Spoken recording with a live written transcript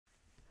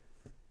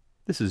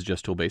This is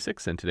Just Tool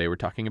Basics, and today we're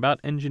talking about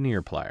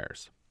engineer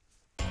pliers.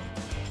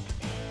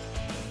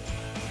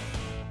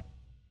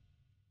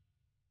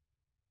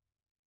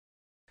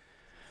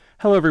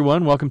 Hello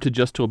everyone, welcome to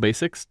Just Tool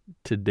Basics.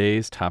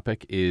 Today's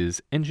topic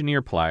is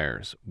engineer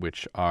pliers,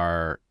 which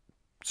are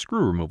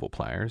screw removal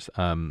pliers,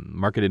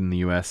 marketed in the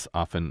US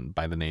often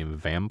by the name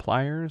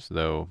Vampliers,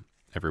 though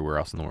everywhere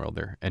else in the world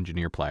they're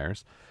engineer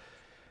pliers.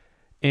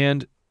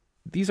 And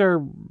these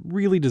are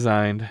really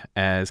designed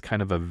as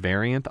kind of a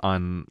variant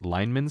on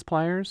lineman's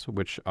pliers,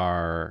 which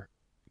are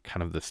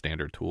kind of the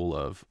standard tool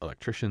of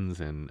electricians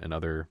and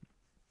other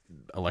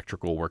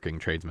electrical working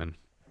tradesmen.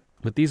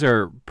 But these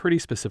are pretty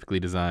specifically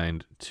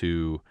designed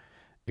to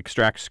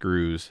extract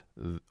screws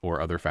or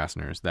other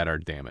fasteners that are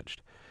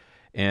damaged.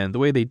 And the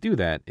way they do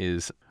that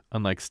is,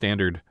 unlike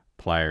standard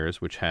pliers,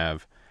 which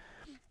have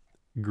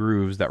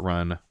grooves that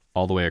run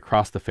all the way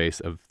across the face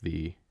of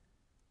the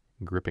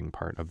gripping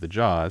part of the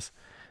jaws,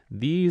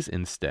 these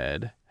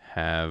instead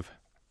have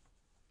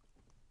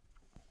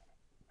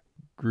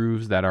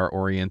grooves that are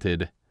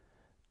oriented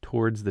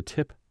towards the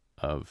tip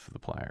of the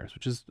pliers,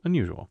 which is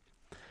unusual.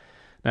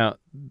 Now,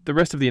 the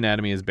rest of the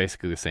anatomy is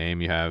basically the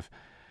same. You have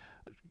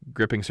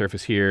gripping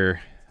surface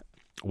here,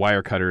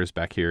 wire cutters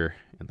back here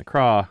in the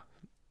craw,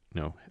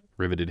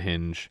 riveted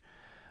hinge.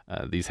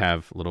 These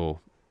have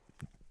little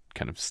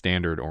kind of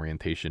standard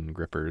orientation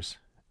grippers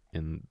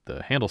in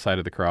the handle side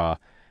of the craw,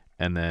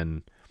 and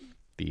then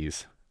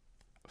these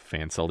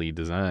fancily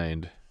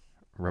designed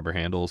rubber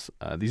handles.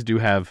 These do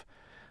have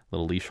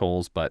little leash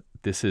holes, but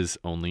this is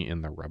only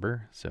in the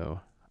rubber,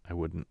 so I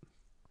wouldn't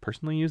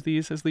personally use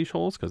these as leash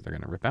holes because they're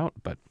going to rip out,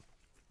 but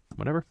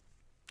whatever.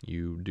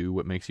 You do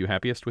what makes you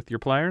happiest with your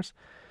pliers.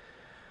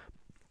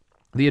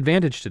 The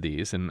advantage to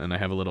these, and I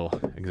have a little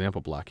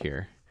example block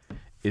here,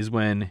 is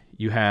when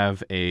you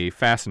have a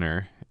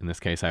fastener. In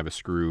this case, I have a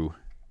screw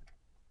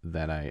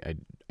that I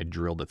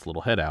drilled its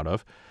little head out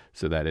of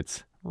so that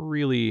it's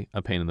really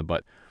a pain in the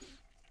butt.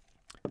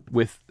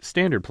 With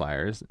standard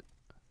pliers,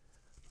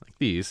 like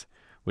these,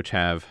 which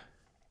have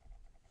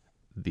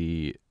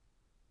the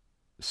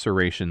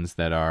serrations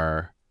that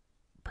are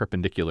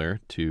perpendicular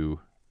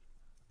to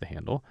the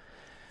handle,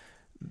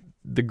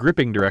 the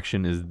gripping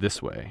direction is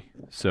this way.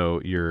 So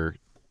you're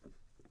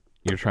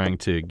trying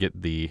to get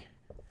the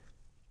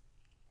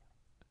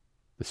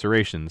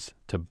serrations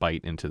to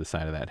bite into the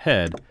side of that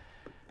head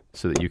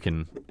so that you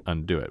can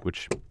undo it,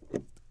 which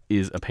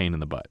is a pain in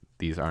the butt.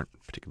 These aren't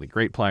particularly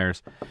great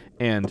pliers,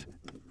 and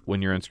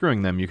when you're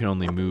unscrewing them, you can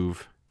only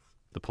move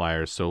the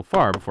pliers so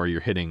far before you're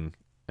hitting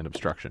an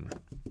obstruction,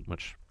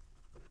 which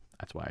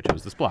that's why I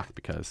chose this block,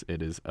 because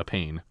it is a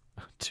pain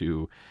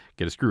to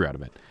get a screw out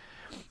of it.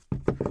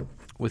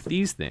 With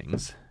these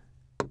things,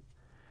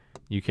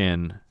 you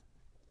can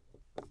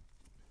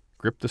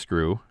grip the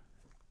screw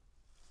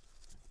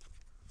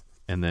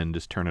and then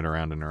just turn it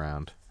around and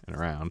around and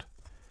around.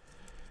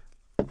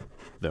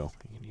 Though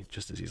you can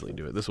just as easily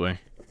do it this way.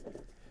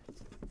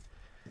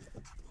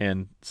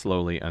 And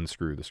slowly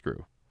unscrew the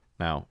screw.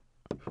 Now,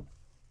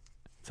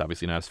 it's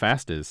obviously not as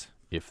fast as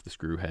if the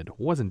screw head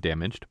wasn't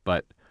damaged,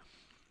 but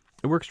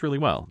it works really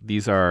well.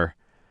 These are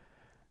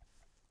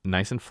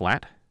nice and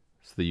flat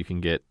so that you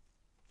can get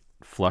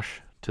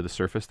flush to the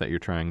surface that you're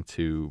trying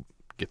to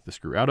get the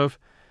screw out of.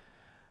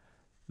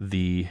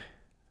 The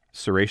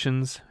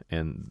serrations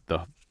and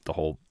the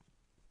whole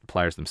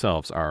pliers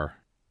themselves are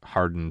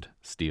hardened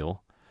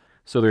steel,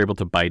 so they're able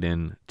to bite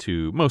in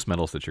to most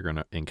metals that you're going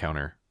to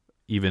encounter.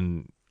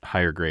 Even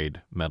higher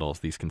grade metals,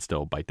 these can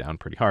still bite down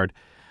pretty hard.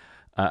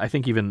 I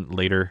think even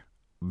later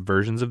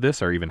versions of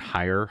this are even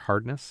higher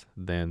hardness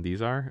than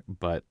these are,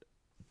 but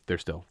they're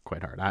still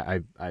quite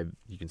hard.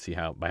 You can see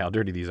by how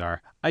dirty these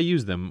are. I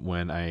use them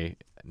when I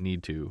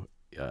need to,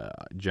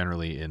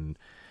 generally in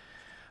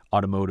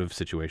automotive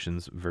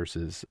situations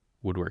versus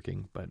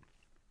woodworking. But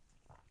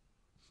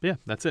yeah,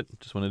 that's it.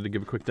 Just wanted to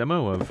give a quick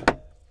demo of a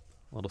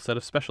little set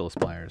of specialist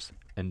pliers,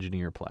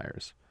 engineer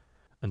pliers.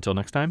 Until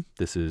next time,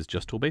 this is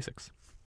Just Tool Basics.